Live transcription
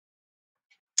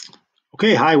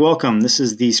Okay, hi, welcome. This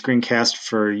is the screencast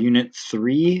for Unit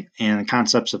 3 and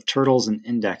concepts of turtles and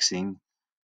indexing.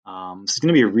 This is going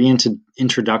to be a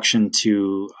reintroduction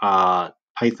to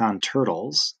Python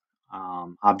turtles,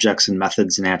 objects and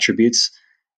methods and attributes,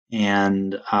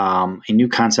 and a new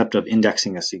concept of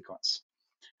indexing a sequence.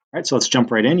 All right, so let's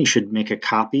jump right in. You should make a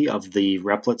copy of the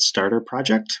Replit starter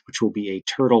project, which will be a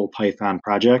turtle Python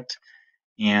project.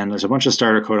 And there's a bunch of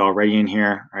starter code already in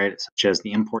here, right, such as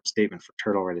the import statement for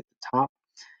turtle right at the top.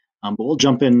 But we'll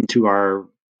jump into our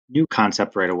new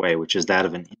concept right away, which is that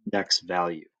of an index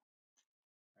value.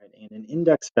 Right? And an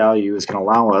index value is going to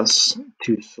allow us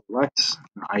to select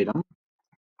an item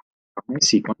from a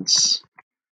sequence.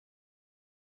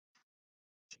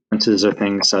 Sequences are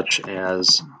things such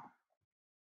as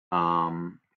a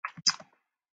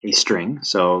string.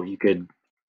 So you could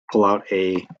pull out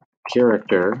a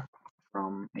character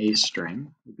from a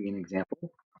string, would be an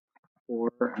example,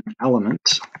 or an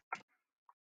element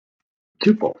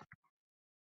tuple, would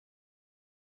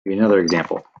be another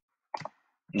example.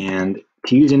 And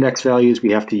to use index values,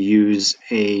 we have to use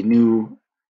a new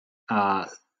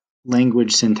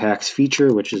language syntax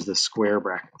feature, which is the square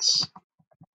brackets.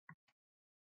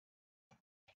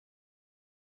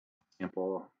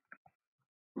 Example,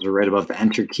 those are right above the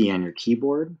enter key on your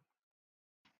keyboard.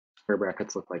 Square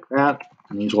brackets look like that,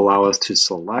 and these will allow us to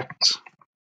select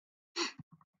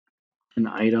an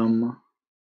item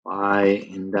by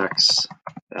index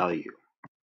value.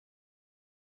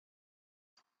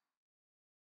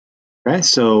 Okay,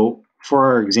 so for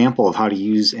our example of how to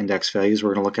use index values,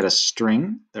 we're going to look at a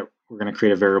string that we're going to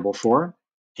create a variable for,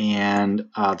 and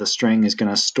the string is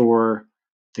going to store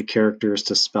the characters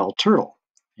to spell turtle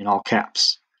in all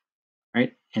caps,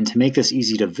 right? And to make this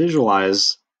easy to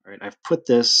visualize, right, I've put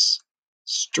this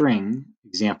string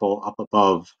example up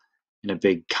above in a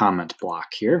big comment block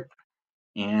here,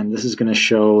 and this is going to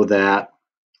show that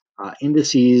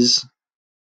indices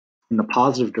in the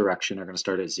positive direction are going to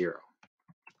start at 0.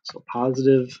 So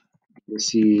positive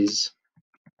indices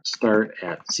start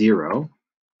at 0,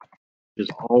 which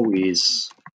is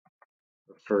always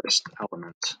the first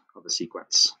element of the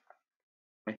sequence.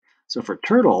 Okay? So for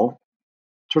turtle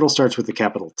starts with a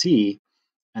capital T,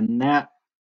 and that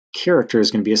character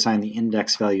is going to be assigned the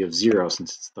index value of 0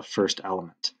 since it's the first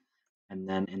element. And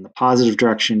then in the positive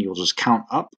direction, you'll just count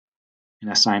up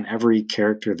and assign every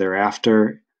character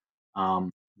thereafter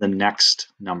the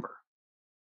next number.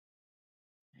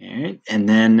 All right. And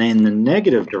then in the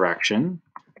negative direction,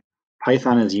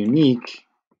 Python is unique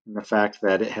in the fact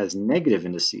that it has negative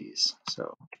indices.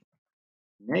 So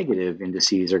negative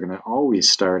indices are going to always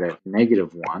start at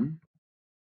 -1.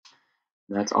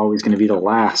 That's always going to be the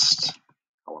last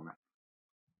element.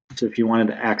 So if you wanted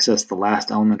to access the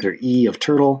last element or E of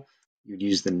turtle, you'd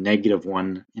use the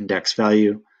 -1 index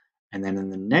value. And then in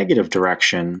the negative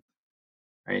direction,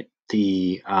 right,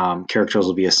 the characters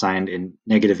will be assigned in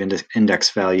negative index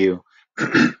value,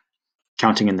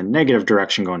 counting in the negative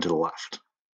direction going to the left.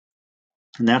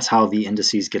 And that's how the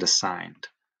indices get assigned.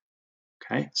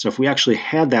 Okay, so if we actually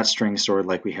had that string stored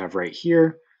like we have right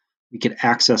here, we could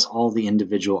access all the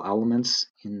individual elements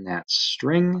in that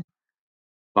string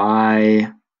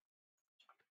by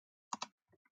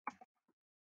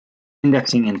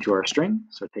indexing into our string.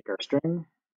 So take our string,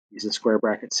 use the square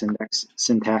bracket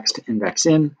syntax to index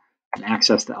in, and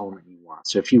access the element you want.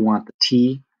 So if you want the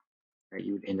T, right,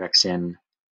 you would index in,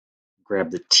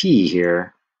 grab the T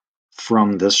here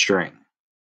from the string,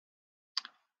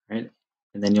 right?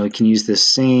 And then you can use this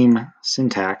same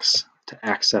syntax to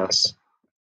access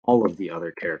all of the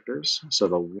other characters. So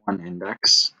the 1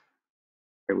 index,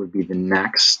 it would be the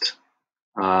next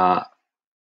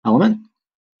element.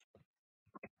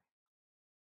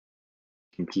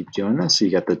 You can keep doing this. So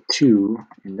you got the 2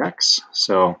 index.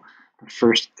 So the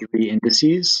first 3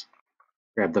 indices,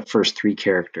 grab the first 3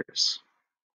 characters.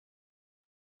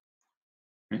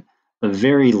 Right? The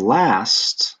very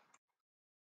last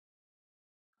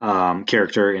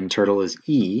character in turtle is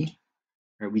E.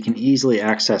 Right? We can easily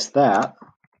access that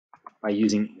by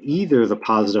using either the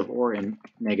positive or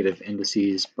negative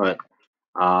indices, but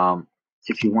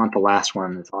if you want the last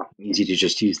one, it's often easy to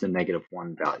just use the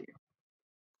 -1 value.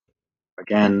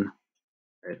 Again,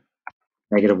 right,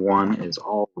 -1 is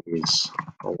always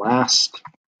the last,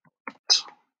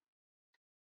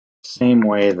 same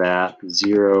way that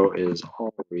 0 is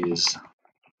always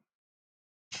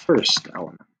first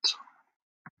element.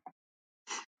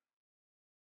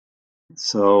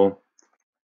 So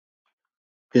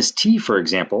this T, for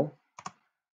example,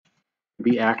 can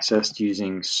be accessed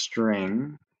using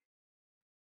string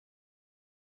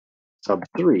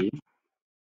sub3,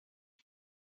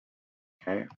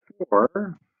 okay,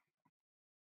 or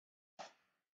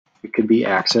it could be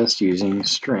accessed using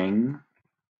string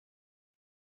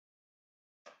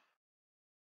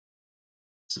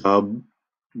sub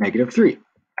 -3.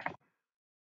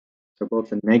 So both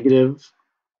the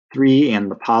 -3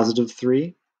 and the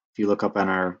 +3, if you look up on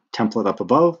our template up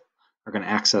above, are going to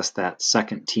access that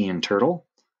second t in turtle.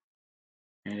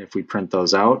 And if we print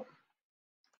those out,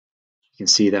 you can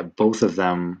see that both of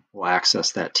them will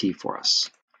access that t for us.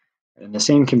 And the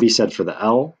same can be said for the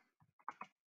L.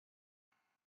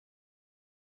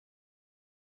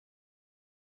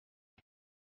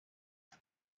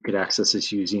 You could access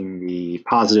this using the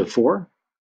 +4,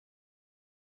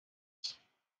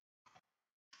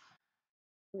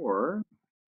 or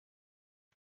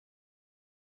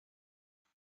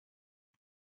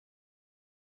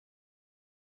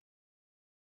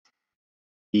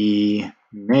the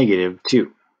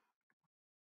 -2.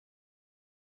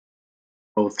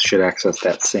 Both should access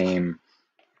that same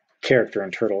character in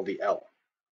turtle, the L.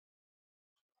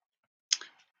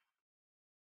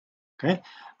 Okay.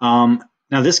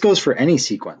 Now this goes for any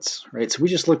sequence, right? So we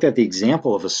just looked at the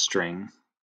example of a string,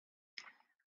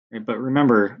 right? But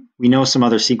remember, we know some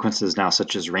other sequences now,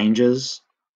 such as ranges.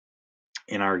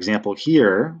 In our example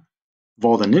here, of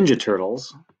all the Ninja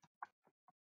Turtles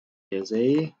is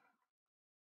a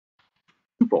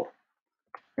tuple,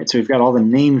 right? So we've got all the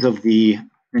names of the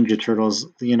Ninja Turtles,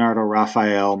 Leonardo,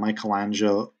 Raphael,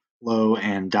 Michelangelo,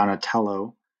 and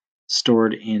Donatello,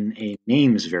 stored in a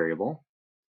names variable.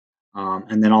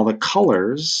 And then all the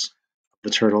colors of the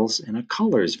turtles in a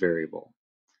colors variable.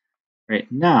 Right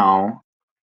now,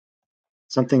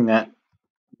 something that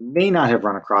may not have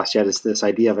run across yet is this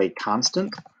idea of a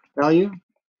constant value.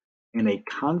 And a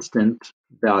constant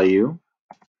value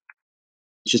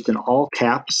is just an all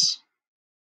caps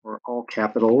or all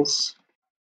capitals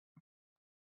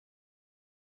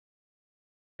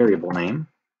variable name.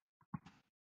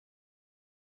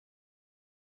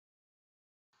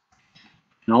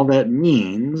 And all that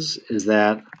means is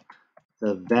that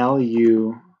the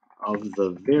value of the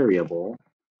variable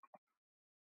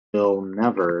will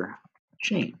never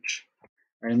change.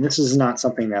 And this is not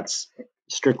something that's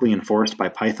strictly enforced by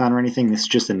Python or anything. This is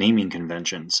just a naming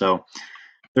convention. So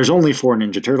there's only 4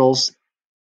 Ninja Turtles.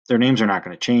 Their names are not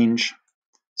going to change.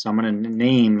 So I'm going to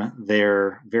name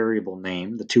their variable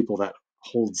name, the tuple that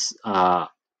holds,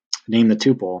 name the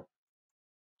tuple,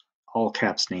 all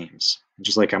caps names.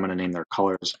 Just like I'm going to name their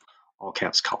colors, all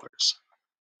caps colors.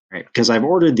 Right? Because I've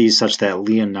ordered these such that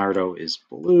Leonardo is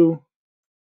blue,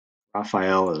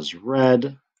 Raphael is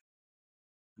red,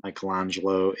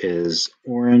 Michelangelo is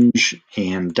orange,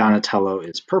 and Donatello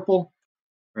is purple.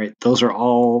 Right? Those are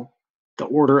all the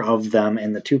order of them,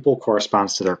 and the tuple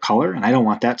corresponds to their color, and I don't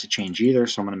want that to change either,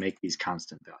 so I'm going to make these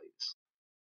constant values.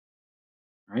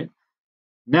 All right?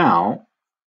 Now,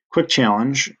 quick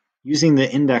challenge, using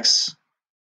the index,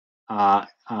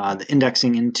 the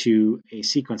indexing into a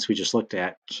sequence we just looked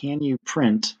at, can you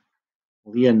print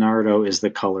Leonardo is the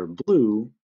color blue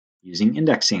using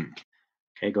indexing?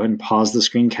 Okay, go ahead and pause the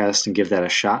screencast and give that a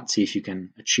shot, see if you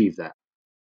can achieve that.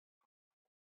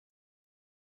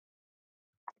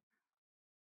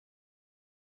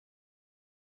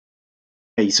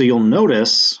 Okay, so you'll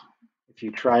notice, if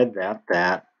you tried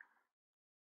that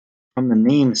from the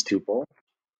names tuple,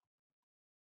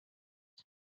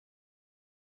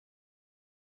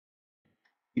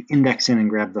 you index in and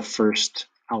grab the first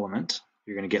element,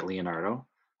 you're going to get Leonardo.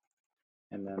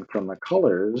 And then from the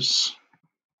colors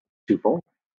tuple,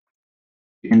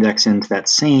 you index into that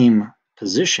same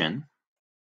position,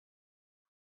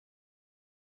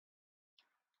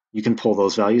 you can pull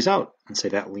those values out and say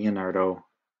that Leonardo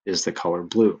is the color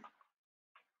blue.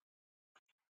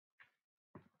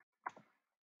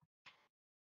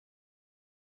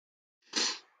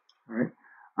 All right.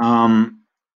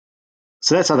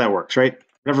 So that's how that works, right?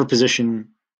 Whatever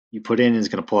position you put in is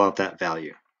going to pull out that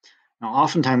value. Now,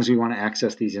 oftentimes we want to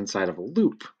access these inside of a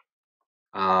loop.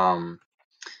 And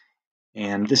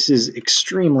this is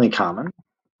extremely common.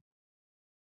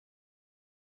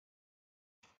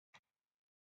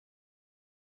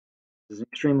 This is an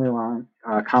extremely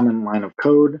common line of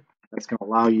code that's going to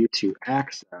allow you to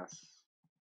access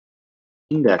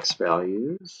index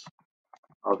values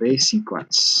of a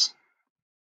sequence.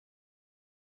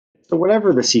 So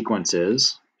whatever the sequence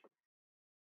is,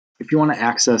 if you want to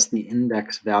access the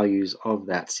index values of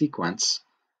that sequence,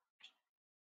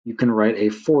 you can write a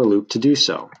for loop to do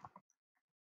so.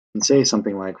 You can say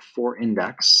something like for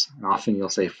index, and often you'll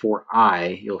say for I,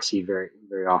 you'll see very,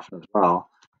 very often as well,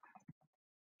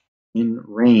 in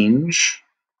range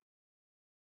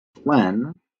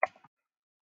len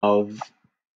of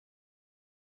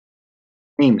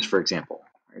names, for example,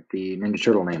 right? The Ninja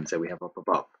Turtle names that we have up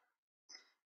above.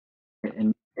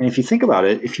 And if you think about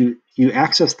it, if you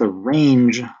access the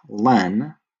range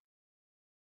len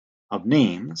of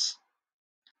names,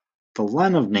 the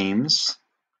len of names,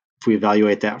 if we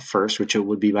evaluate that first, which it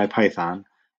would be by Python,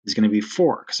 is going to be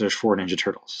 4 because there's 4 Ninja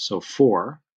Turtles. So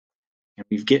 4, and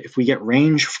if we get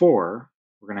range 4,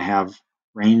 we're going to have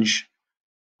range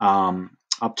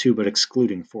up to but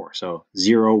excluding 4. So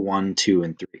 0, 1, 2,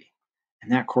 and 3.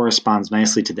 And that corresponds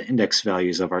nicely to the index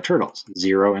values of our turtles.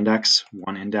 0 index,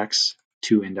 1 index,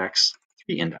 2 index,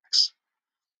 3 index.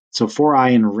 So for I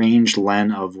in range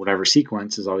len of whatever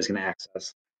sequence is always going to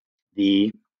access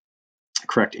the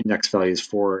correct index values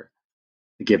for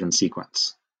the given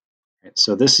sequence. Right,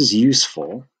 so this is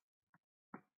useful,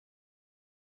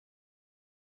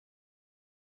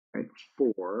 right,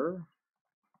 for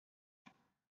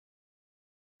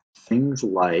things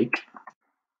like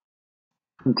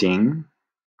printing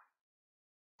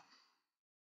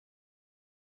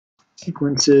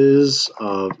sequences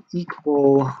of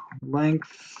equal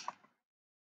length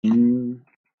into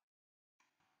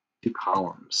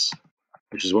columns,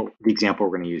 which is what the example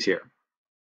we're going to use here.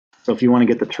 So if you want to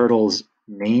get the turtles'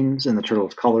 names and the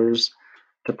turtles' colors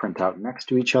to print out next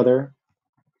to each other,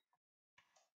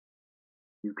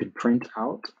 you could print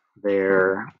out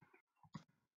their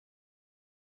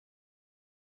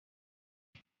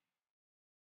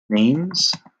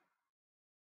names,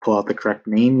 pull out the correct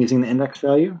name using the index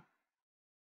value,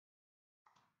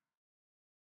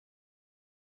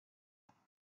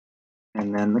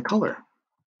 and then the color.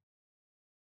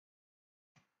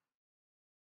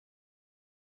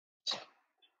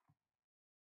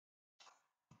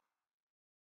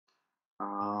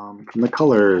 From the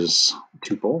colors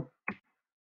tuple,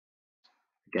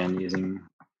 again using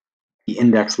the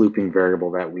index looping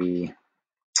variable that we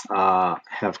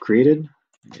have created.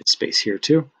 Get space here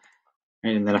too.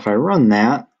 And then if I run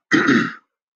that,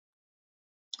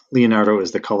 Leonardo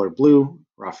is the color blue,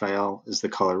 Raphael is the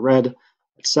color red,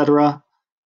 etc.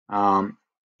 And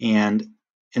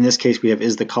in this case, we have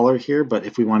is the color here, but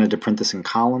if we wanted to print this in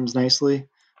columns nicely,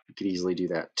 we could easily do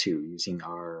that too using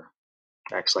our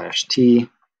 \t,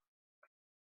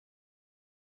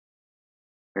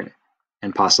 right,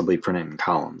 and possibly print it in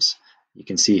columns. You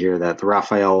can see here that the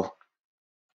Raphael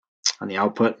on the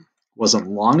output wasn't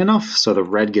long enough, so the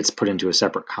red gets put into a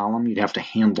separate column. You'd have to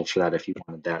handle for that if you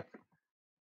wanted that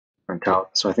print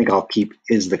out. So I think I'll keep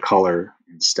is the color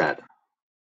instead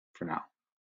for now.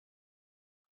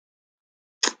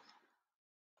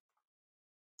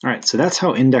 All right, so that's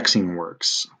how indexing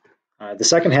works. The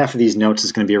second half of these notes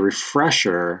is going to be a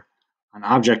refresher on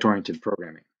object-oriented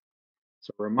programming.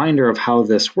 So a reminder of how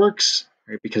this works,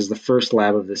 right? Because the first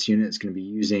lab of this unit is going to be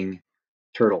using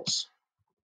turtles.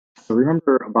 So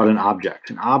remember about an object.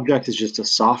 An object is just a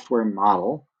software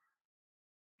model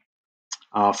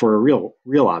for a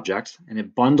real object, and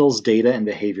it bundles data and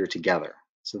behavior together.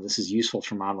 So this is useful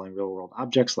for modeling real-world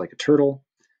objects like a turtle.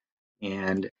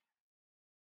 And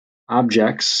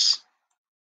objects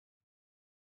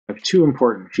have two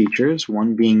important features,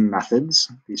 one being methods.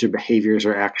 These are behaviors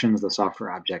or actions the software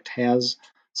object has,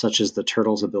 such as the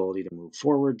turtle's ability to move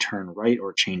forward, turn right,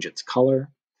 or change its color.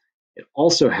 It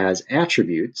also has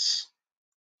attributes,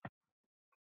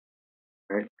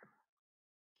 right?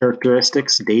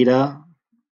 Characteristics, data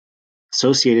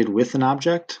associated with an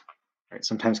object, right?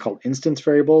 Sometimes called instance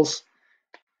variables.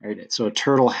 Right? So a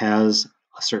turtle has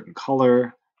a certain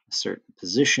color, a certain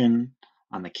position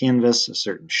on the canvas, a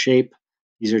certain shape.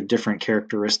 These are different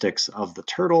characteristics of the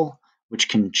turtle, which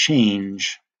can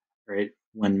change, right,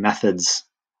 when methods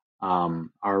are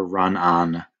run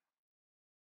on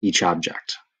each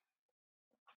object.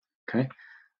 Okay,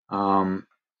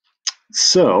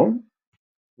 so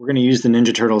we're going to use the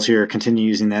Ninja Turtles here, continue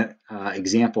using that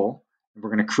example. We're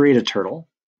going to create a turtle.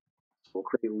 So we'll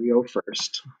create Leo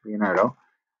first, Leonardo.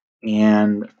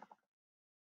 And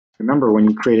remember, when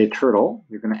you create a turtle,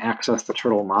 you're going to access the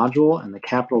turtle module and the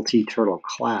capital T turtle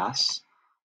class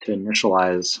to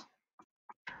initialize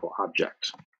the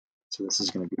object. So this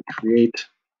is going to be create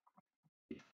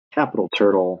capital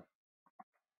turtle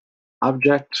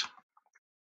object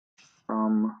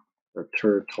from the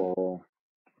turtle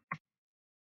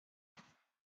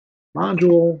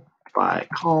module by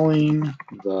calling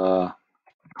the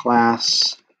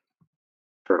class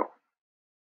turtle.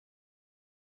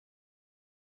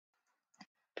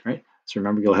 Right? So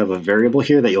remember, you'll have a variable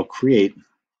here that you'll create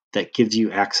that gives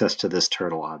you access to this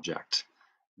turtle object.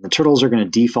 The turtles are going to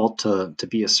default to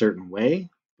be a certain way.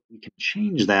 We can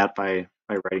change that by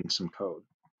writing some code.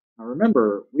 Now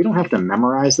remember, we don't have to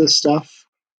memorize this stuff,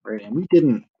 right? And we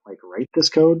didn't write this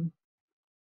code.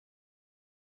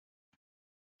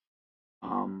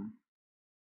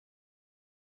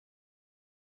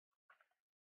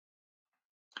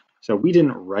 So we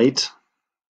didn't write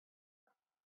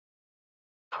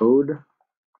code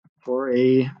for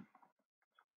a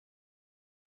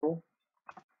turtle.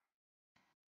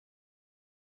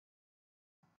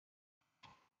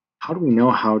 How do we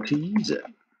know how to use it?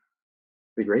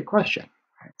 It's a great question.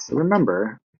 Right, so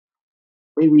remember,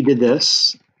 the way we did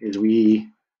this is we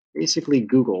basically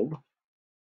Googled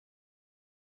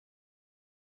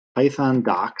Python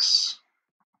docs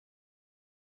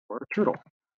for a turtle.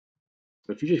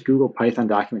 So if you just Google Python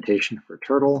documentation for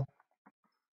turtle,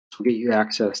 this will get you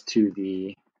access to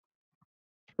the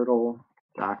turtle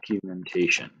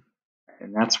documentation.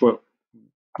 And that's what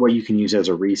you can use as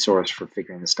a resource for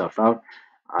figuring this stuff out.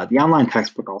 The online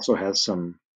textbook also has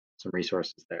some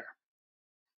resources there.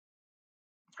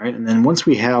 All right, and then once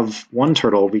we have one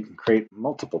turtle, we can create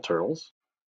multiple turtles.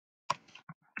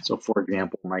 So for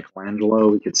example, Michelangelo,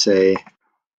 we could say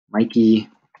Mikey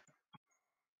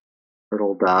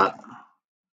turtle.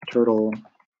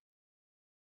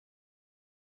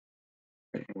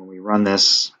 And when we run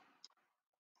this,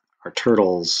 our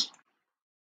turtles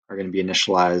are going to be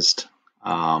initialized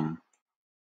on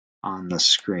the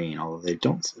screen, although they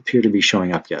don't appear to be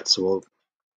showing up yet. So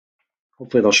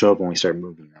hopefully they'll show up when we start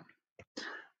moving them.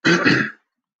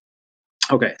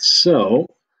 Okay, so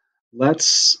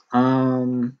let's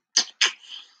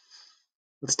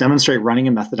demonstrate running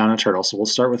a method on a turtle. So we'll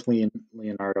start with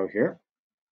Leonardo here.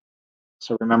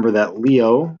 So remember that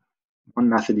Leo, one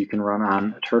method you can run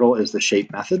on a turtle is the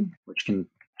shape method, which can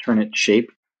turn its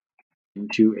shape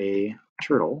into a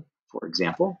turtle, for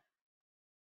example.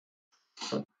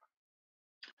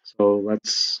 So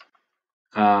let's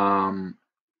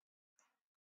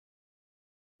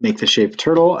make the shape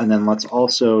turtle, and then let's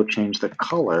also change the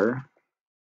color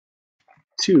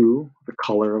to the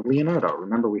color of Leonardo.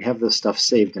 Remember, we have this stuff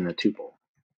saved in a tuple.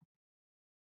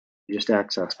 You just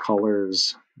access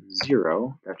colors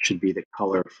 0. That should be the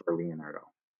color for Leonardo.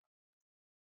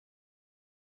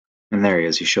 And there he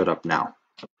is. He showed up now.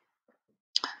 All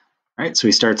right, so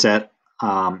he starts at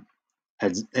 0,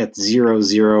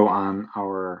 0 on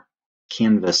our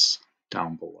canvas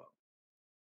down below.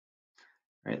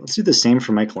 All right, let's do the same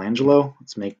for Michelangelo.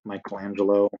 Let's make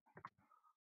Michelangelo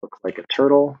look like a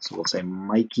turtle. So we'll say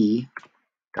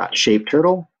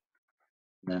Mikey.shapeTurtle,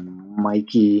 and then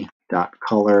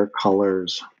Mikey.color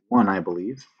colors 1, I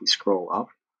believe. We scroll up.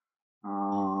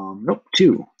 Nope,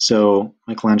 2. So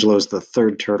Michelangelo is the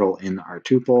third turtle in our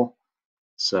tuple.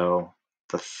 So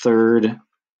the third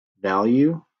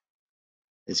value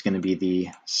is going to be the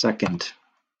second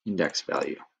index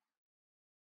value.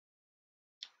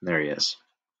 There he is.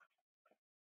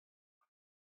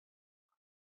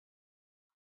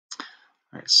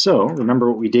 All right, so remember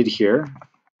what we did here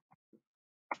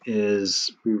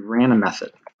is we ran a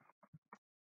method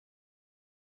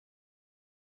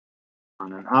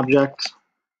on an object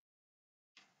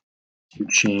to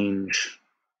change,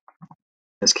 in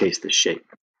this case, the shape,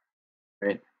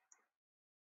 right?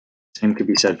 Same could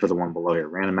be said for the one below here.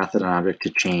 Ran a method on an object to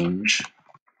change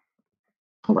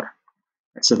color.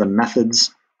 Right, so the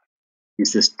methods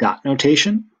use this dot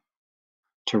notation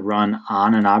to run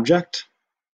on an object,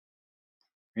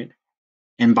 right?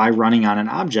 And by running on an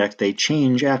object, they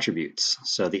change attributes.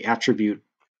 So the attribute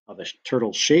of a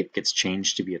turtle's shape gets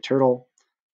changed to be a turtle,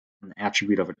 and the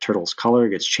attribute of a turtle's color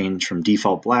gets changed from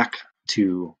default black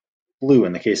to blue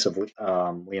in the case of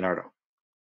Leonardo.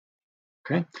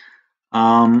 Okay.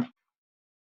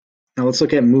 Now let's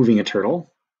look at moving a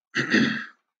turtle. All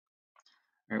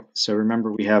right, so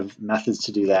remember we have methods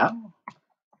to do that.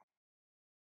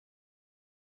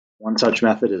 One such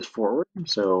method is forward.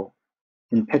 So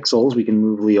in pixels, we can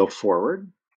move Leo forward.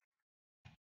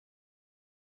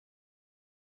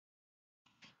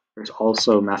 There's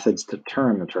also methods to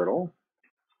turn the turtle.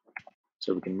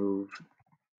 So we can move,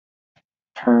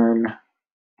 turn,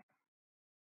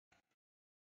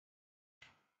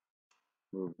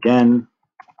 move again.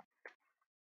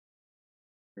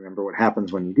 Remember what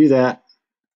happens when you do that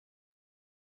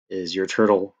is your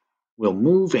turtle will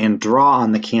move and draw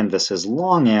on the canvas as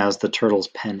long as the turtle's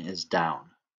pen is down.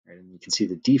 Right? And you can see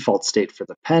the default state for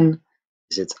the pen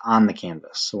is it's on the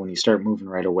canvas. So when you start moving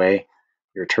right away,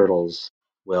 your turtles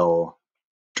will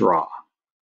draw.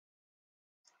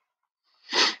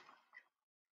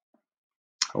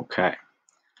 Okay.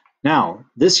 Now,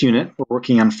 this unit, we're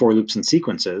working on for loops and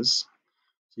sequences.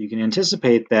 So you can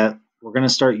anticipate that we're going to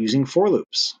start using for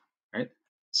loops, right?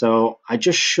 So I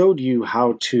just showed you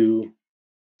how to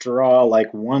draw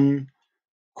like one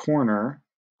corner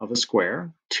of a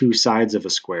square, two sides of a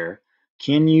square.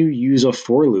 Can you use a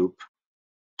for loop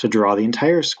to draw the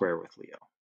entire square with Leo?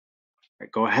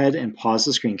 Right, go ahead and pause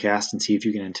the screencast and see if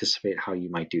you can anticipate how you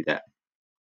might do that.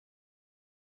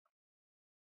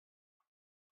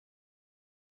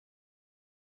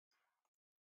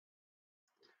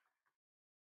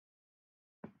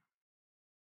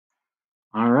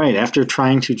 All right, after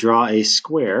trying to draw a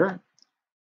square,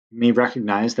 you may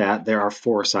recognize that there are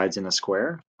 4 sides in a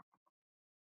square.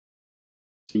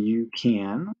 So you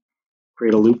can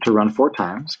create a loop to run 4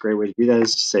 times. Great way to do that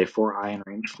is to say for I in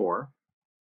range 4.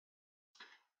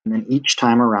 And then each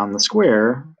time around the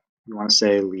square, you want to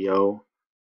say Leo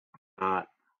dot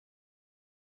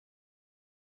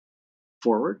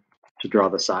forward to draw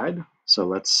the side. So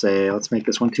let's make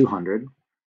this one 200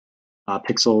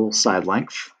 pixel side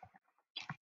length.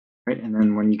 Right, and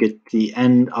then when you get to the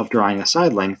end of drawing a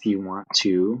side length, you want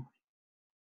to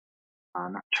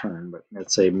not turn, but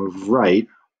let's say move right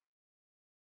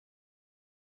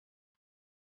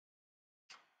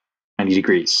 90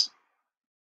 degrees.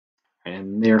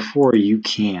 And therefore you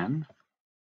can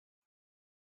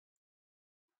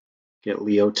get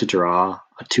Leo to draw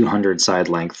a 200 side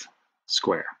length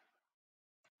square.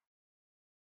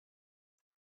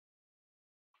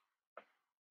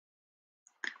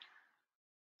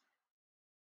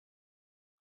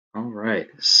 All right,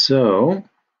 so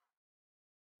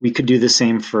we could do the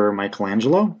same for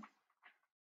Michelangelo.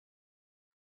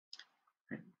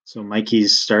 So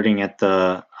Mikey's starting at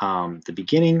the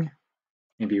beginning,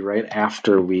 maybe right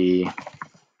after we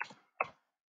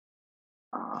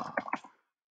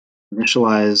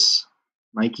initialize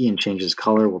Mikey and change his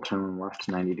color. We'll turn him left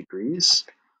 90 degrees.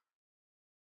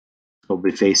 He'll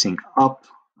be facing up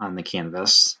on the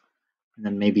canvas. And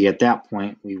then maybe at that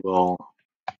point, we will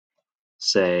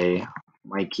say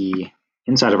Mikey,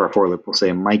 inside of our for loop, we'll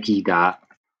say Mikey dot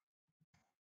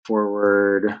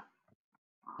forward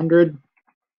 100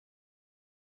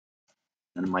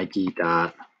 and Mikey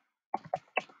dot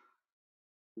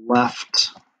left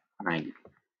 90.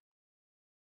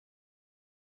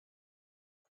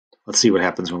 Let's see what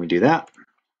happens when we do that.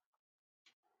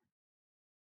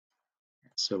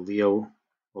 So Leo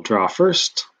will draw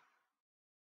first,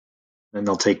 then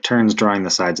they'll take turns drawing the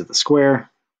sides of the square,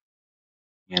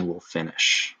 and we'll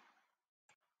finish.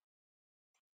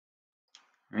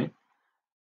 Right?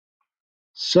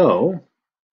 So,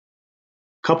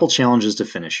 a couple challenges to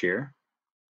finish here.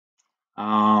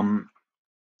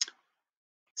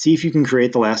 See if you can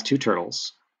create the last 2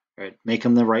 turtles, right? Make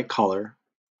them the right color,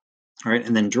 all right?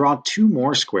 And then draw 2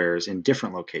 more squares in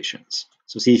different locations.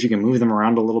 So see if you can move them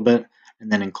around a little bit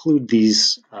and then include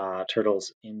these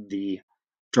turtles in the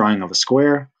drawing of a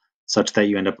square such that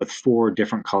you end up with 4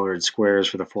 different colored squares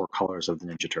for the 4 colors of the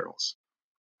Ninja Turtles.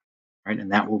 Right?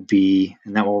 And that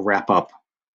will wrap up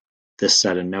this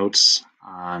set of notes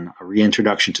on a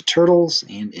reintroduction to turtles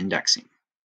and indexing.